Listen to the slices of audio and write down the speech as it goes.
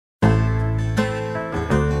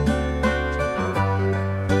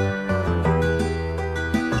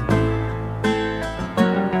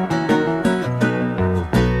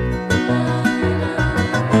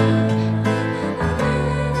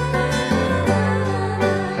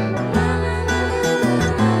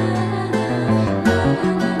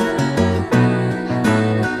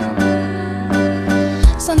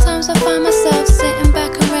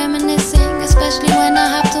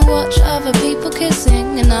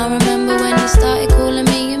I remember when you started calling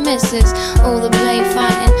me your missus. All the play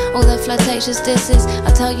fighting, all the flirtatious disses. I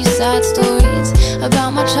tell you sad stories about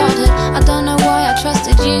my childhood. I don't know why I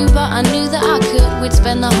trusted you, but I knew that I could. We'd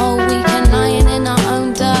spend the whole weekend lying in our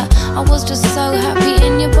own dirt. I was just so happy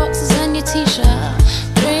in your boxers and your t-shirt.